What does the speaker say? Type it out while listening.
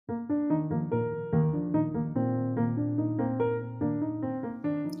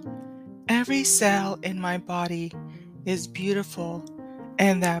Every cell in my body is beautiful,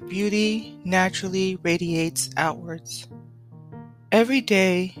 and that beauty naturally radiates outwards. Every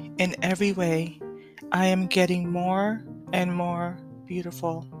day, in every way, I am getting more and more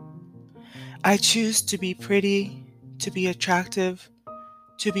beautiful. I choose to be pretty, to be attractive,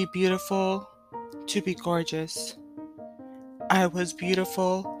 to be beautiful, to be gorgeous. I was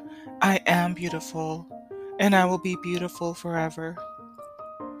beautiful, I am beautiful, and I will be beautiful forever.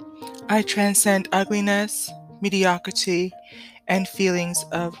 I transcend ugliness, mediocrity, and feelings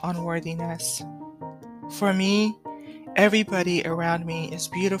of unworthiness. For me, everybody around me is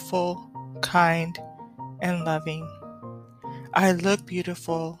beautiful, kind, and loving. I look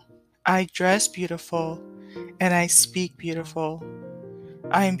beautiful, I dress beautiful, and I speak beautiful.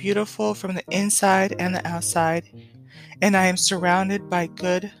 I am beautiful from the inside and the outside, and I am surrounded by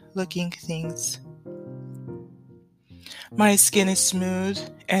good-looking things. My skin is smooth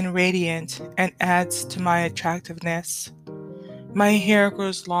and radiant and adds to my attractiveness. My hair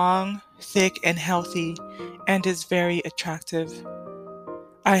grows long, thick, and healthy, and is very attractive.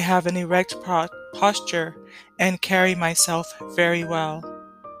 I have an erect posture and carry myself very well.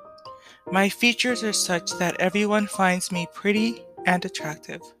 My features are such that everyone finds me pretty and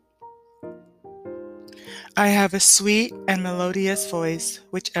attractive. I have a sweet and melodious voice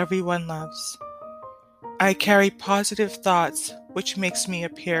which everyone loves. I carry positive thoughts which makes me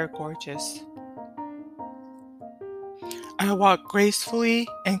appear gorgeous. I walk gracefully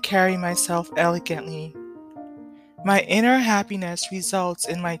and carry myself elegantly. My inner happiness results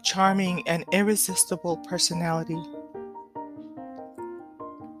in my charming and irresistible personality.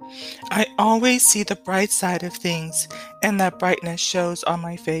 I always see the bright side of things, and that brightness shows on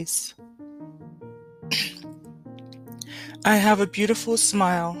my face. I have a beautiful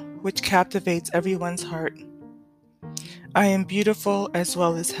smile which captivates everyone's heart. I am beautiful as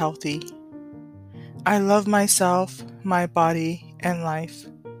well as healthy. I love myself, my body, and life.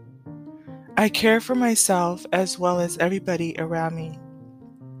 I care for myself as well as everybody around me,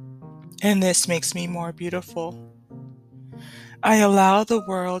 and this makes me more beautiful. I allow the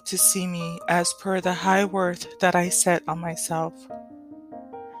world to see me as per the high worth that I set on myself.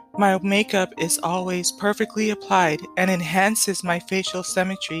 My makeup is always perfectly applied and enhances my facial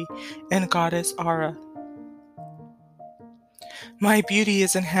symmetry and goddess aura. My beauty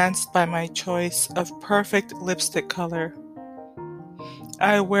is enhanced by my choice of perfect lipstick color.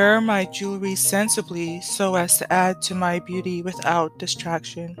 I wear my jewelry sensibly so as to add to my beauty without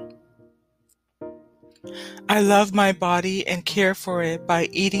distraction. I love my body and care for it by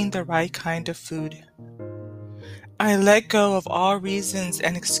eating the right kind of food. I let go of all reasons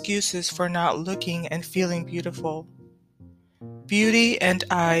and excuses for not looking and feeling beautiful. Beauty and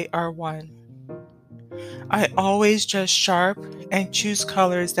I are one. I always dress sharp and choose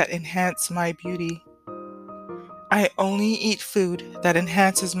colors that enhance my beauty. I only eat food that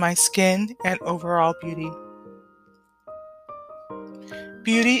enhances my skin and overall beauty.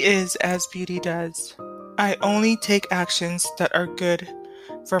 Beauty is as beauty does. I only take actions that are good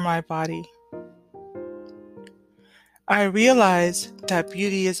for my body. I realize that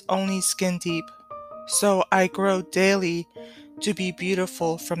beauty is only skin deep, so I grow daily to be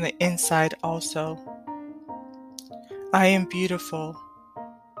beautiful from the inside also. I am beautiful.